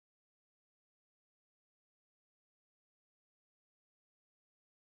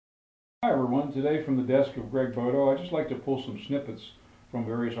Hi everyone, today from the desk of Greg Bodoh, I'd just like to pull some snippets from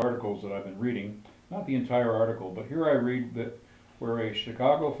various articles that I've been reading. Not the entire article, but here I read that where a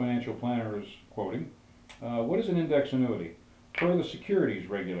Chicago financial planner is quoting, what is an index annuity? Per the securities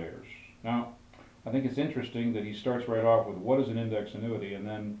regulators. Now, I think it's interesting that he starts right off with what is an index annuity and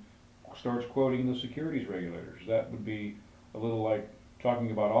then starts quoting the securities regulators. That would be a little like talking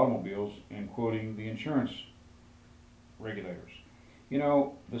about automobiles and quoting the insurance regulators. You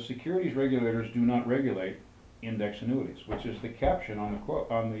know, the securities regulators do not regulate index annuities, which is the caption on the quote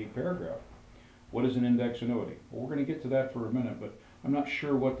on the paragraph. What is an index annuity? Well, we're going to get to that for a minute, but I'm not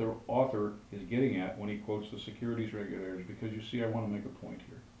sure what the author is getting at when he quotes the securities regulators, because you see, I want to make a point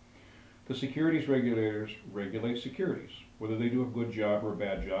here. The securities regulators regulate securities. Whether they do a good job or a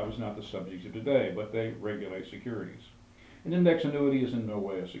bad job is not the subject of today, but they regulate securities. An index annuity is in no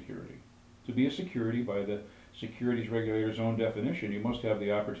way a security. To be a security by the securities regulator's own definition, you must have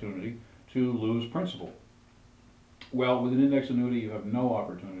the opportunity to lose principal. Well, with an index annuity, you have no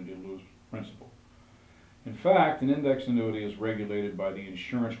opportunity to lose principal. In fact, an index annuity is regulated by the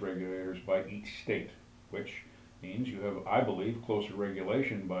insurance regulators by each state, which means you have, I believe, closer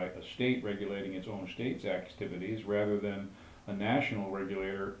regulation by a state regulating its own state's activities rather than a national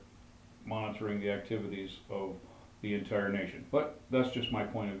regulator monitoring the activities of the entire nation. But that's just my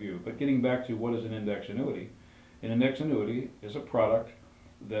point of view. But getting back to what is an index annuity, an index annuity is a product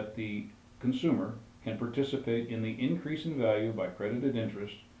that the consumer can participate in the increase in value by credited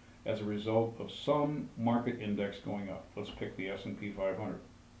interest as a result of some market index going up. Let's pick the S&P 500.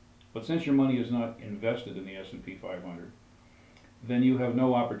 But since your money is not invested in the S&P 500, then you have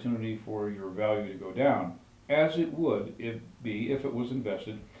no opportunity for your value to go down, as it would be if it was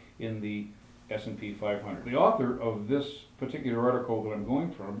invested in the S&P 500. The author of this particular article that I'm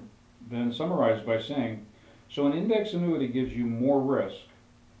going from then summarized by saying, so an index annuity gives you more risk,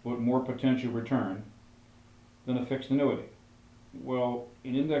 but more potential return than a fixed annuity. Well,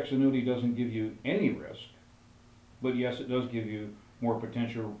 an index annuity doesn't give you any risk, but yes, it does give you more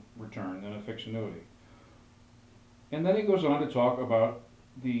potential return than a fixed annuity. And then he goes on to talk about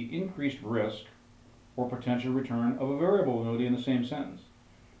the increased risk or potential return of a variable annuity in the same sentence.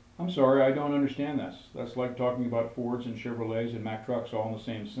 I'm sorry, I don't understand this. That's like talking about Fords and Chevrolets and Mack trucks all in the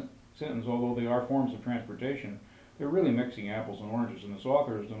same sentence. Although they are forms of transportation, they're really mixing apples and oranges, and this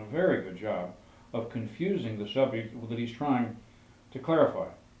author has done a very good job of confusing the subject that he's trying to clarify.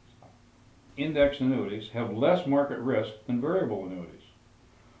 Index annuities have less market risk than variable annuities.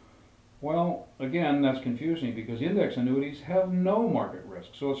 Well, again, that's confusing because index annuities have no market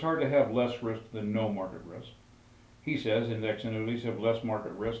risk, so it's hard to have less risk than no market risk. He says index annuities have less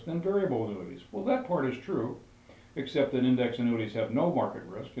market risk than variable annuities. Well, that part is true, except that index annuities have no market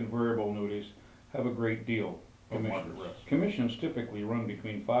risk and variable annuities have a great deal of market risk. Commissions typically run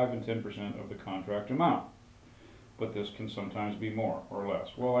between 5 and 10% of the contract amount, but this can sometimes be more or less.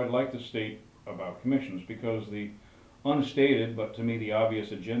 Well, I'd like to state about commissions because the unstated, but to me the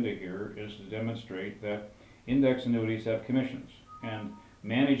obvious agenda here is to demonstrate that index annuities have commissions, and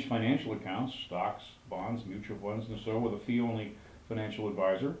managed financial accounts, stocks, bonds, mutual funds, and so with a fee-only financial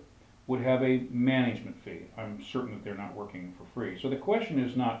advisor would have a management fee. I'm certain that they're not working for free. So the question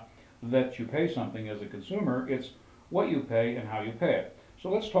is not that you pay something as a consumer, it's what you pay and how you pay it. So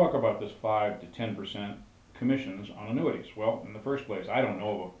let's talk about this 5 to 10% commissions on annuities. Well, in the first place, I don't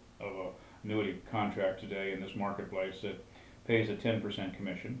know of an annuity contract today in this marketplace that pays a 10%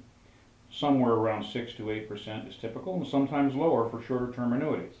 commission. Somewhere around 6 to 8% is typical, and sometimes lower for shorter term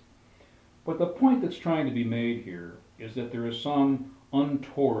annuities. But the point that's trying to be made here is that there is some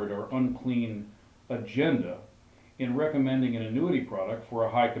untoward or unclean agenda in recommending an annuity product for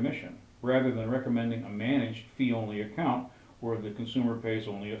a high commission, rather than recommending a managed fee-only account where the consumer pays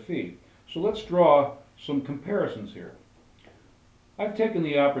only a fee. So let's draw some comparisons here. I've taken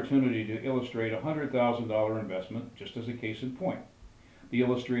the opportunity to illustrate a $100,000 investment just as a case in point. The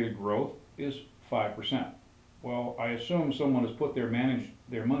illustrated growth is 5%. Well, I assume someone has put their money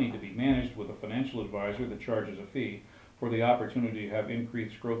to be managed with a financial advisor that charges a fee for the opportunity to have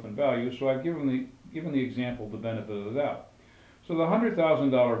increased growth and value, so I've given the example the benefit of the doubt. So the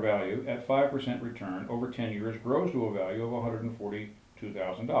 $100,000 value at 5% return over 10 years grows to a value of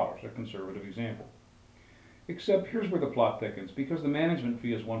 $142,000, a conservative example. Except here's where the plot thickens, because the management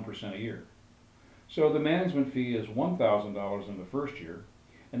fee is 1% a year. So the management fee is $1,000 in the first year,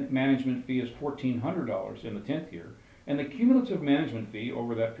 and the management fee is $1,400 in the 10th year, and the cumulative management fee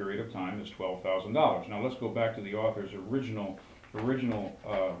over that period of time is $12,000. Now let's go back to the author's original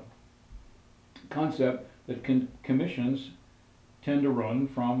concept that commissions tend to run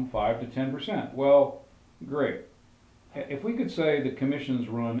from 5 to 10%. Well, great. if we could say the commissions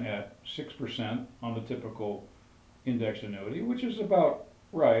run at 6% on the typical index annuity, which is about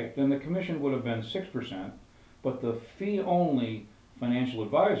right, then the commission would have been 6%, but the fee-only financial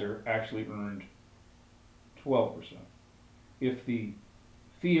advisor actually earned 12%. If the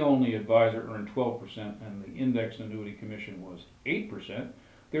fee-only advisor earned 12% and the index annuity commission was 8%,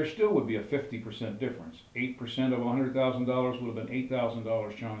 there still would be a 50% difference. 8% of $100,000 would have been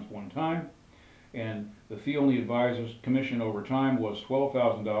 $8,000 times one time, and the fee-only advisor's commission over time was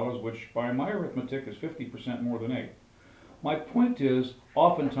 $12,000, which by my arithmetic is 50% more than 8. My point is,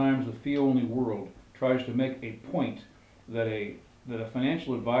 oftentimes the fee-only world tries to make a point that a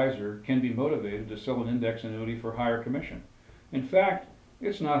financial advisor can be motivated to sell an index annuity for higher commission. In fact,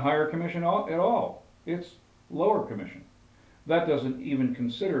 it's not higher commission at all. It's lower commission. That doesn't even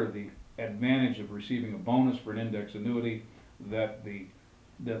consider the advantage of receiving a bonus for an index annuity that the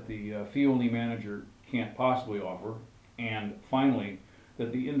fee-only manager can't possibly offer, and finally,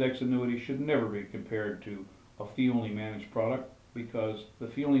 that the index annuity should never be compared to a fee-only managed product, because the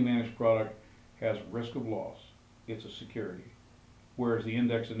fee-only managed product has risk of loss. It's a security, whereas the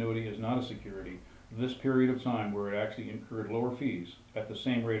index annuity is not a security. This period of time where it actually incurred lower fees at the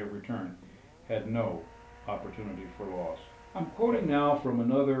same rate of return had no opportunity for loss. I'm quoting now from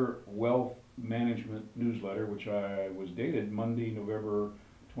another wealth management newsletter, which I was dated Monday, November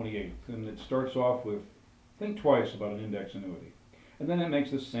 28th, and it starts off with, think twice about an index annuity. And then it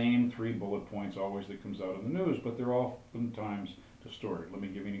makes the same 3 bullet points always that comes out in the news, but they're oftentimes distorted. Let me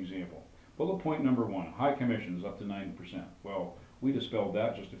give you an example. Bullet point number 1, high commissions up to 90%. Well, we dispelled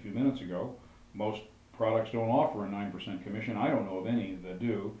that just a few minutes ago. Most products don't offer a 9% commission. I don't know of any that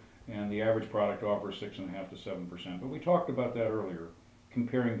do, and the average product offers 6.5 to 7%. But we talked about that earlier,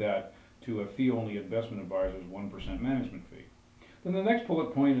 comparing that to a fee-only investment advisor's 1% management fee. Then the next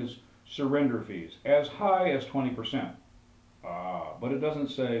bullet point is surrender fees, as high as 20%. But it doesn't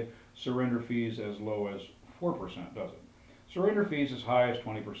say surrender fees as low as 4%, does it? Surrender fees as high as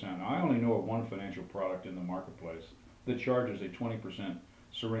 20%. I only know of one financial product in the marketplace that charges a 20%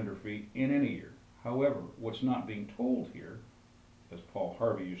 surrender fee in any year. However, what's not being told here, as Paul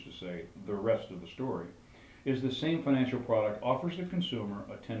Harvey used to say, the rest of the story, is the same financial product offers the consumer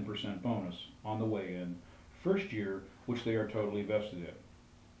a 10% bonus on the way in first year, which they are totally vested in.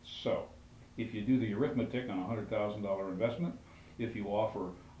 So, if you do the arithmetic on a $100,000 investment, if you offer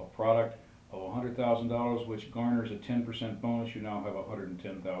a product of $100,000 which garners a 10% bonus, you now have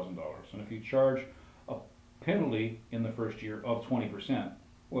 $110,000. And if you charge a penalty in the first year of 20%,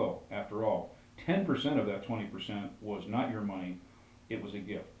 well, after all, 10% of that 20% was not your money, it was a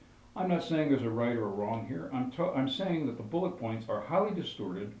gift. I'm not saying there's a right or a wrong here. I'm saying that the bullet points are highly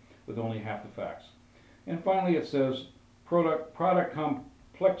distorted with only half the facts. And finally it says product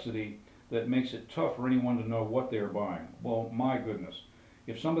complexity that makes it tough for anyone to know what they're buying. Well, my goodness.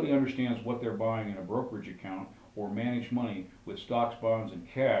 If somebody understands what they're buying in a brokerage account or manage money with stocks, bonds, and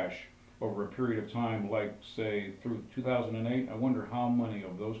cash over a period of time, like say through 2008, I wonder how many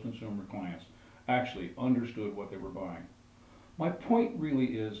of those consumer clients actually understood what they were buying. My point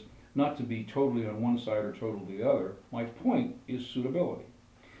really is not to be totally on one side or totally the other. My point is suitability.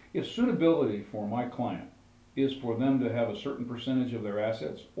 If suitability for my client is for them to have a certain percentage of their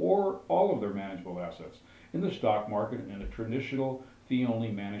assets or all of their manageable assets in the stock market in a traditional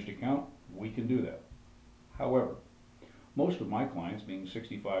fee-only managed account, we can do that. However, most of my clients being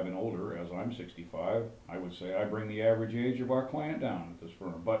 65 and older, as I'm 65, I would say I bring the average age of our client down at this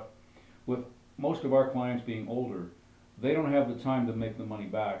firm. But with most of our clients being older, they don't have the time to make the money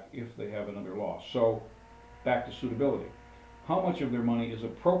back if they have another loss. So, back to suitability. How much of their money is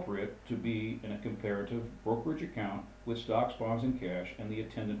appropriate to be in a comparative brokerage account with stocks, bonds, and cash, and the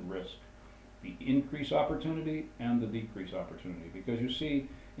attendant risk, the increase opportunity and the decrease opportunity? Because you see,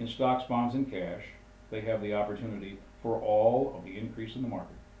 in stocks, bonds, and cash, they have the opportunity for all of the increase in the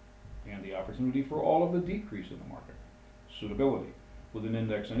market and the opportunity for all of the decrease in the market. Suitability. With an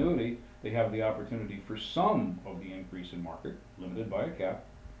index annuity, they have the opportunity for some of the increase in market, limited by a cap,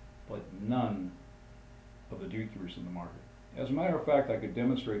 but none of the decrease in the market. As a matter of fact, I could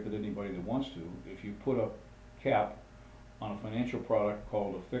demonstrate that anybody that wants to, if you put a cap on a financial product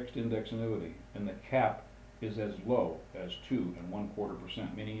called a fixed index annuity, and the cap is as low as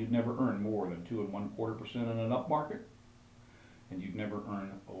 2.25%, meaning you'd never earn more than 2.25% in an up market, and you'd never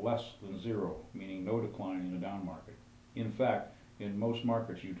earn less than 0, meaning no decline in a down market. In fact, in most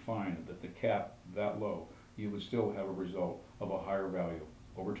markets you'd find that the cap that low, you would still have a result of a higher value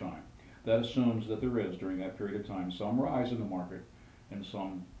over time. That assumes that there is, during that period of time, some rise in the market and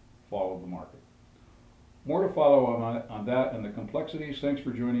some fall of the market. more to follow on that and the complexities. Thanks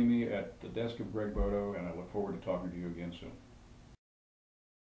for joining me at the desk of Greg Bodoh, and I look forward to talking to you again soon.